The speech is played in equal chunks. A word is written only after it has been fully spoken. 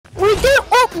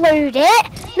upload it.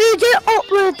 No, don't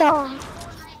upload that.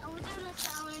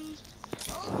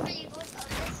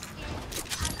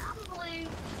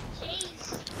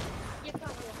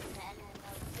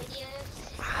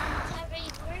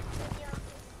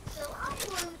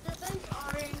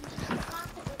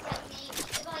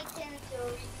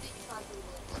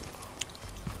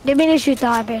 The minute you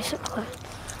die, basically.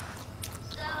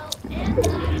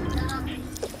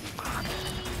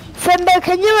 Finbo,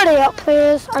 can you hurry up,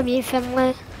 please? I mean,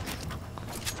 Finley.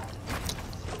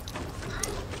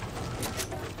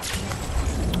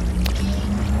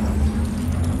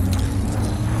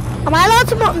 Am I allowed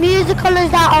to put music on?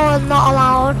 Is that or not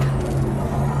allowed?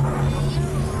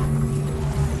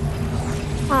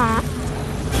 Alright.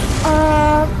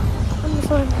 I'm just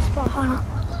going to spot her.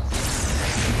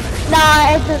 No,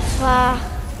 it isn't fair.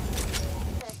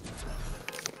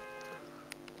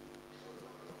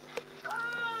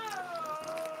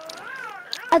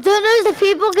 I don't know if the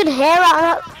people can hear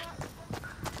it.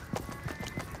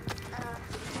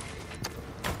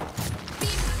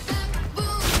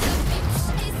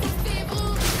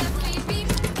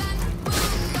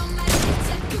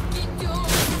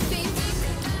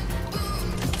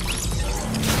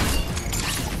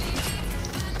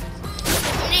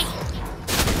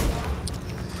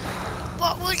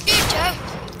 What would you do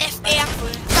if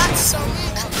that song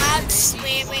had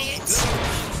swear words?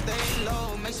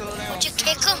 Would you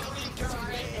kick him?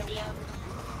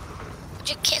 Would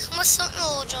you kick him or something,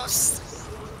 or just?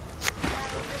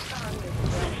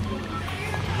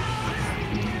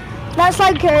 That's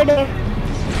like Cody.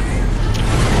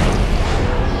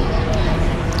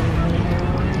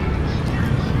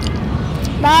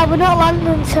 Nah, we're not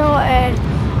landing tilted.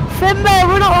 Finbo,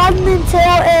 we're not landing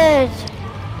tilted.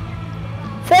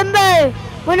 Finbo,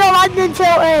 we're not landing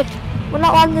tilted. We're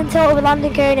not landing tilted, we're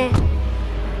landing Cody.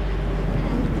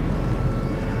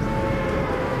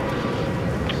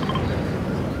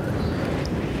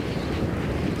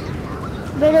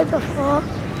 Been it before.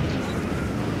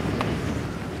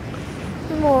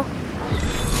 More.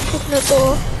 Open the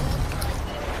door.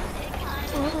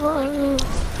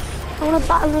 I want to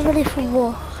battle everybody for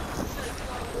war.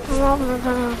 I'm not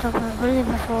going to do it really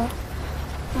before.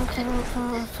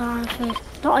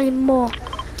 Not anymore.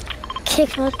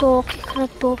 Kicking the door,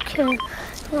 killing.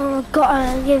 Oh,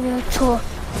 gotta give you a tour.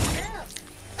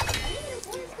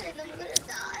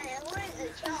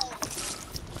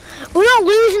 We're not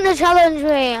losing the challenge,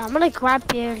 Ray. I'm gonna grab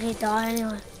you if you die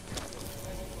anyway.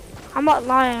 I'm not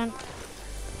lying.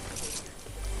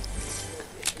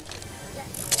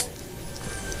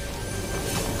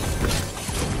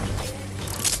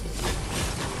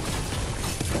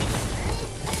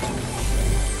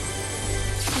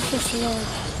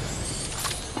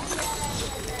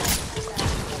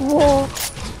 Whoa.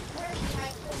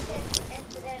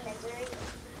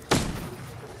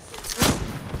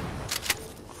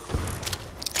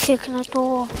 Kicking the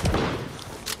door.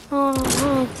 Oh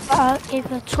no, I'll give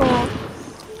it a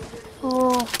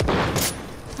Oh,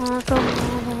 I don't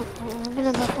know. I've been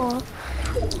there before.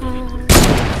 I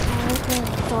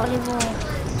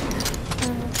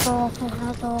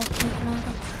don't anymore.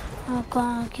 I'm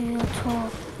gonna give you a tour.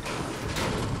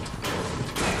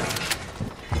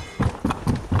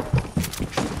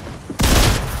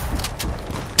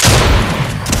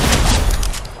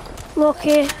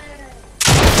 Lucky.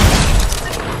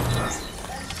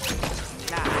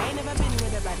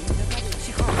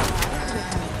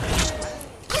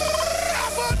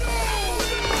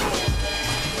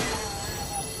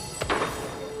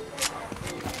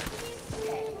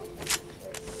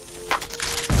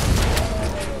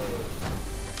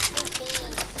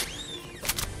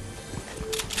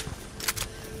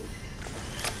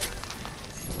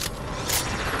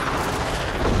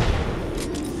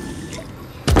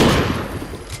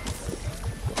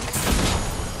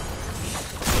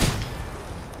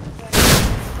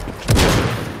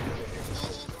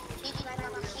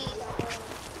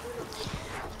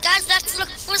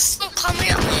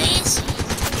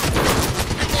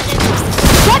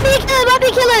 Let me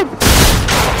kill him!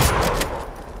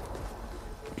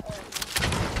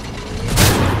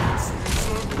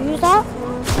 Use that?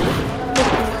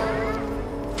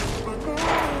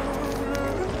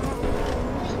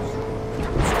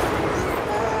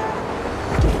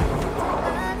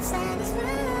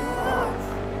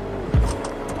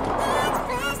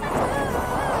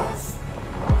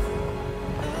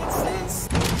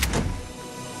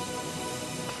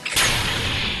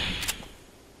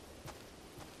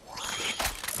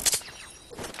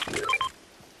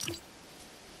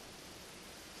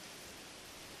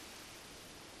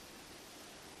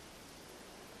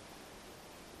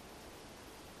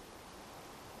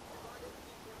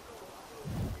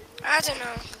 I don't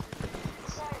know.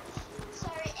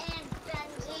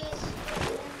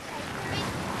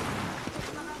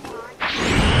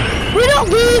 We're not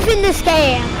leaving this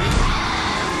game.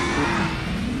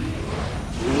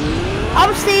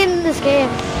 I'm staying in this game.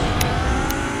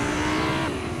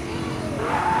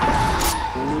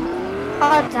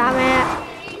 Oh damn it.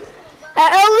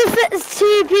 It only fits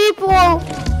 2 people.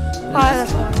 Right,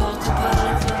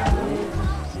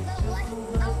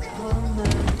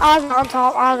 I'll get on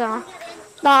top,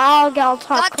 No, I'll get on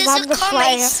top That because I'm the doesn't come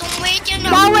in sweatiest. somewhere, you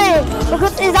know. No way,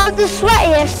 because I'm the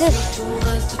sweatiest.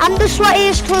 I'm the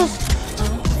sweatiest because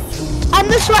I'm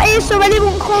the sweatiest, so when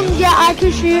anyone comes, yeah, I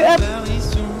can shoot him.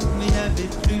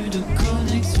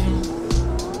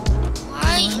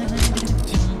 Why?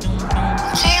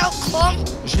 Okay, I'll come.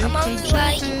 I'm on the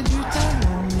way.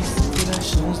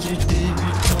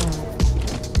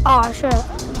 Oh shit.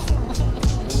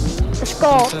 Let's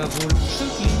go.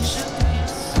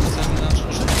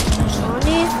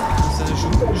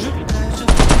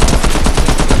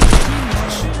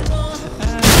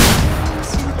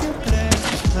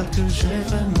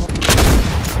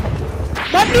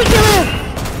 Let me kill him!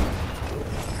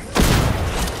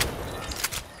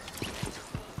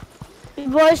 You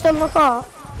boys don't look up.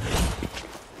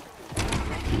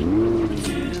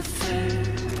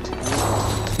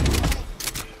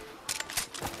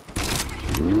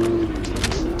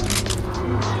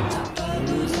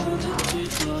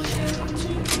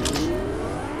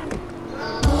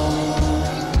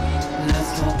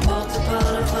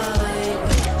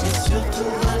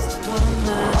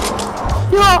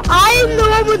 Yo, I'm the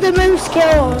one with the most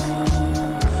kills.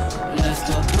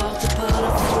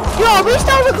 Yo, are we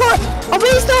still recording? Are we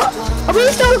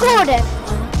still recording?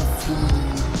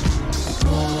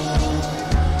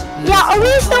 Yeah, are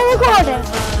we still recording?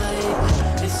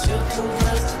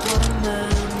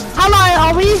 Hello,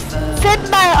 are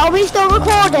we still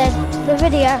recording the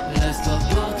video?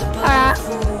 Alright.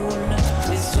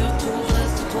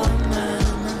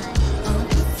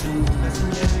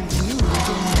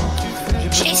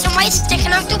 Jason, why is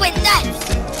sticking out the window?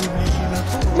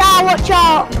 Now watch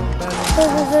out.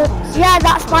 Yeah,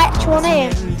 that's my actual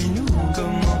name.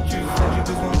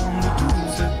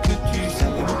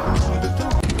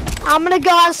 I'm gonna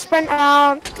go and sprint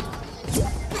around.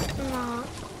 No.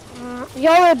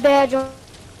 You're a bear, John.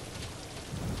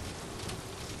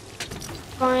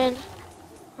 Fine.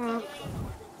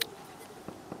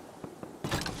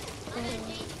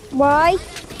 Why?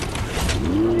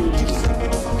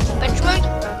 Benjamin?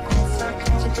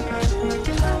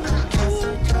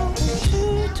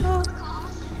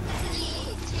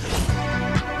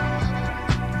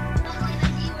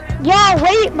 Yeah,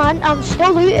 wait man, I'm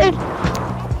still looting.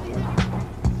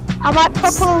 I'm like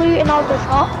proper looting all the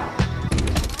shop.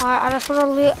 Alright, I just wanna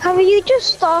loot. Have you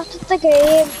just started the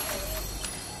game?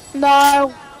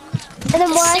 No. And then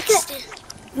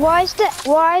why is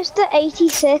the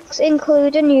 86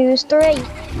 including news 3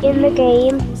 in the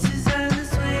game?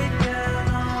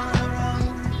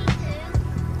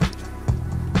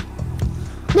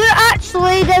 No,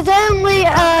 actually, there's only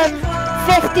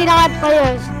 59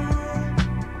 players.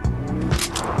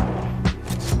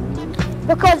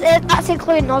 Because that's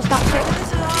including us, that's it.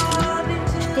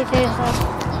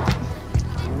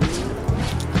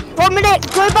 1 minute,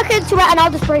 go back into it and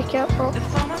I'll just break it. Bro.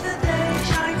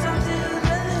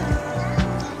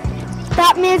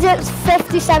 That means it's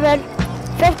 57.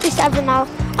 57 now.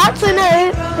 Actually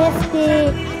no, 50.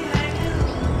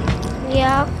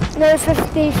 Yeah, no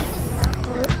 50.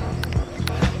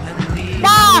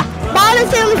 Nah, now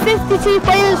there's only 52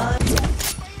 players.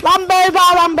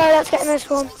 Lambo, let's get in this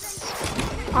one.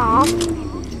 Ah.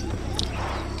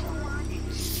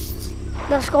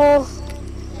 Let's go.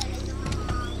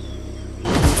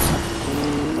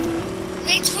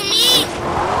 Wait for me.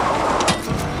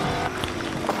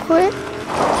 Quick.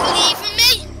 Believe in me.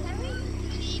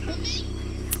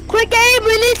 Quick game,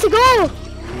 we need to go.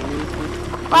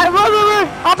 Alright, run.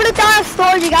 I'm gonna die of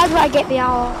storage, you guys gotta get me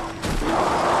out.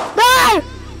 No!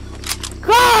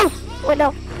 Go! Wait,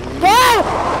 no. Go!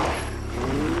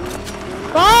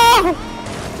 Go!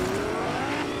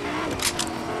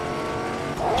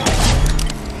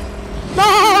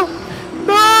 No!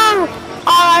 No!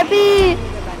 R.I.P.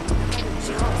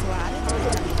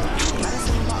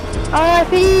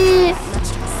 R.I.P.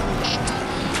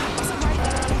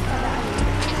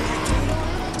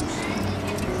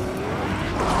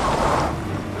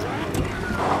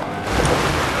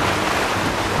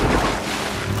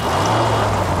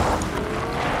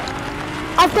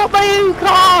 I've got my own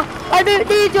car! I don't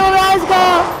need your guys'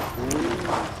 car!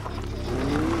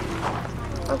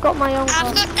 I've got my own car.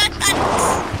 I've got that.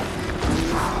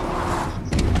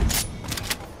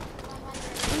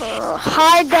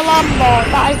 Hide the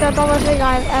Lambo. That is the dumbest thing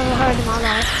I've ever heard in my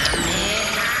life.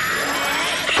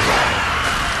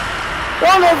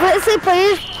 Well, literally,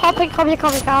 please hop in copy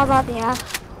cars out there.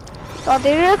 So do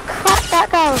you cut that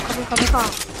guy with copy car?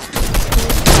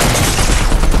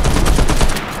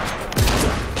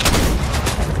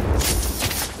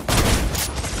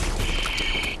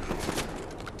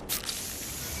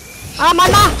 Ah,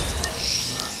 mama!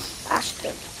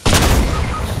 Bastard.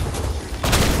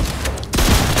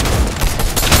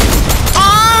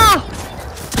 Ah!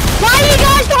 Why are you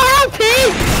guys not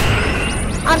helping?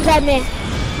 I'm dead, man.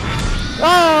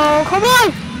 Oh, come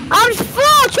on! I'm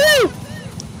 4-2!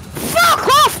 Fuck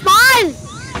off, man!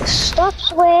 Stop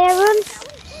swearing.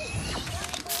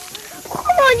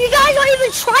 Come on, you guys aren't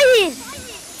even trying!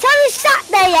 Terry sat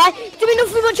there, yeah, doing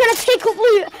nothing but trying to pick up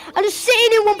loot and just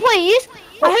sitting in one place.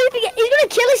 I hope he's gonna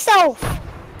kill himself.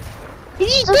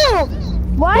 He's dumb.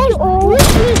 Why are you always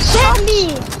Get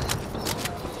me!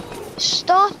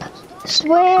 Stop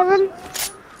swearing.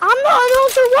 I'm not, and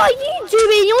also what are you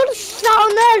doing? You're just sat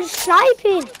on there just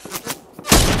sniping.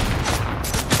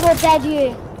 We're dead,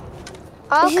 you.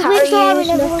 I'll This is carry literally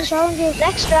you. everyone's challenges.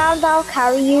 Next round, I'll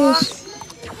carry you.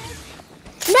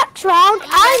 Next round,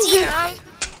 Ready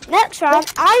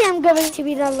I am going to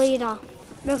be the leader.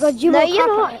 Because you No, will you're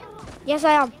crap not. at it. Yes,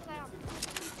 I am.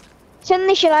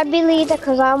 Suddenly, should I be leader?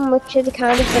 Because I'm literally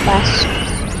kind of the best.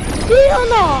 Do you or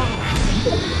not?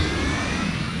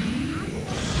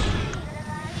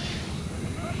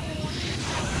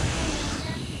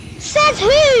 Says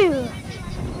who?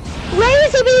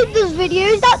 Lazy made those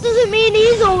videos, that doesn't mean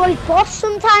he's always boss.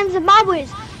 Sometimes the Mabwis,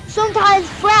 sometimes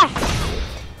Fresh.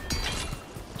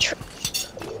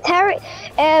 Terry,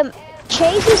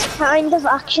 Chase is kind of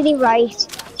actually right.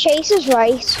 Chase is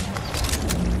right.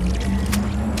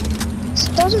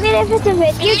 Doesn't mean if it's a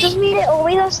video, doesn't mean it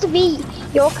always has to be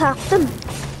your captain.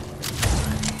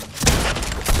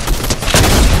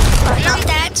 And I'm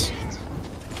dead.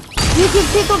 You can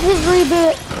pick up his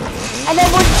reboot, and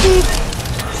then once you...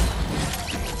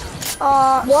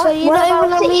 so you're not even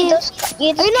gonna leave... You just Are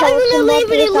you not killed even gonna someone, leave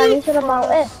but any you can't loot? anything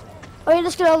about it. Or you're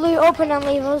just gonna loot open and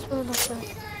leave us?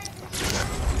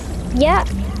 Yeah,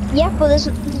 but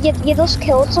you just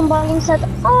killed somebody and said,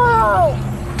 oh!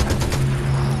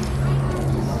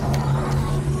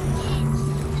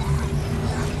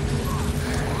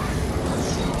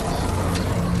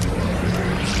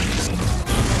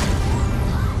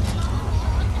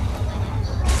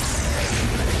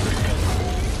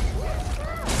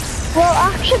 Well,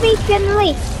 actually,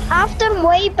 Finley, I've done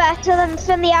way better than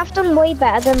Finley. I've done way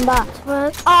better than that.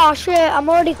 Oh shit, I've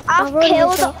already I've already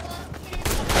killed. shot.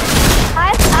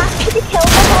 I've actually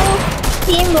killed the whole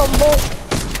Team Rumble.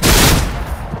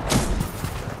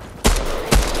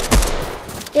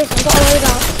 Yes, I got a load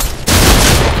out.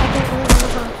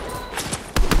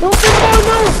 No, Bimbo,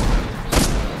 no!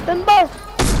 Bimbo!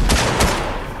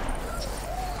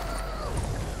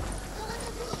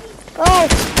 Oh!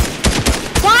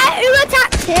 Why? Who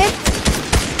attacked him?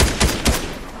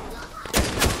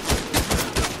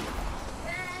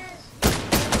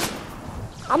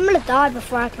 I'm gonna die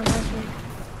before I can rescue.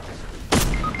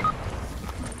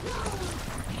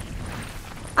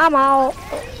 I'm out.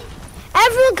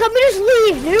 Everyone, can we just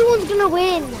leave? No one's gonna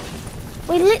win.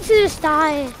 We literally just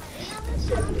died.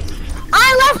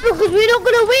 I left because we're not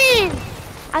gonna win.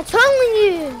 I'm telling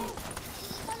you.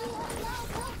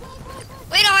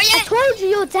 Where are I you? told you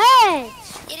you're dead.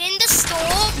 You're in the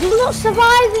store. You're not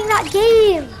surviving that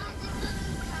game.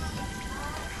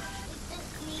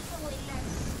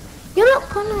 You're not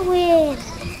gonna win.